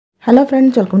Hello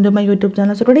friends, welcome to my YouTube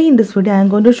channel. So today in this video I am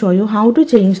going to show you how to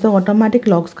change the automatic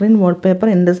lock screen wallpaper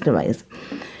in this device.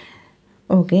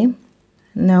 Okay,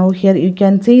 now here you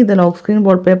can see the lock screen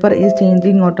wallpaper is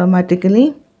changing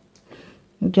automatically.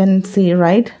 You can see,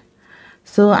 right?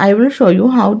 So I will show you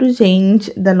how to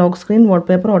change the lock screen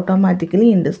wallpaper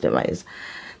automatically in this device.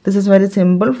 This is very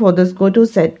simple. For this, go to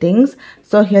settings.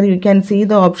 So here you can see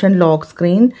the option lock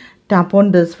screen. Tap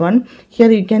on this one. Here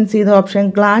you can see the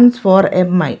option glance for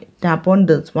MI. Tap on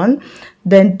this one.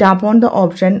 Then tap on the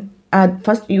option.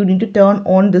 First you need to turn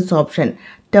on this option.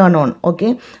 Turn on,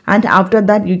 okay, and after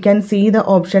that you can see the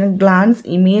option glance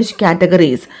image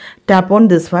categories. Tap on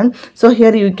this one. So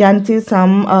here you can see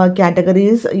some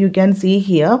categories you can see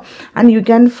here, and you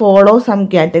can follow some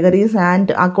categories,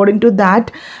 and according to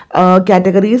that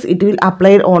categories it will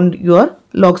apply on your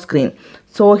lock screen.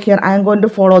 So here I am going to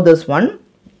follow this one.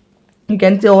 You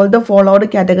can see all the followed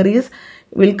categories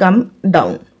will come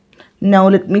down. Now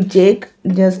let me check.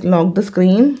 Just lock the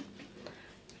screen.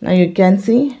 Now you can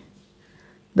see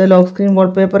the lock screen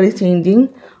wallpaper is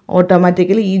changing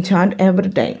automatically each and every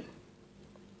time,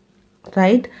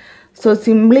 right? So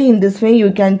simply in this way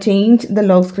you can change the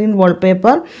lock screen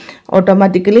wallpaper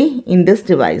automatically in this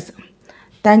device.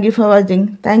 Thank you for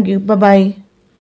watching. Thank you. Bye bye.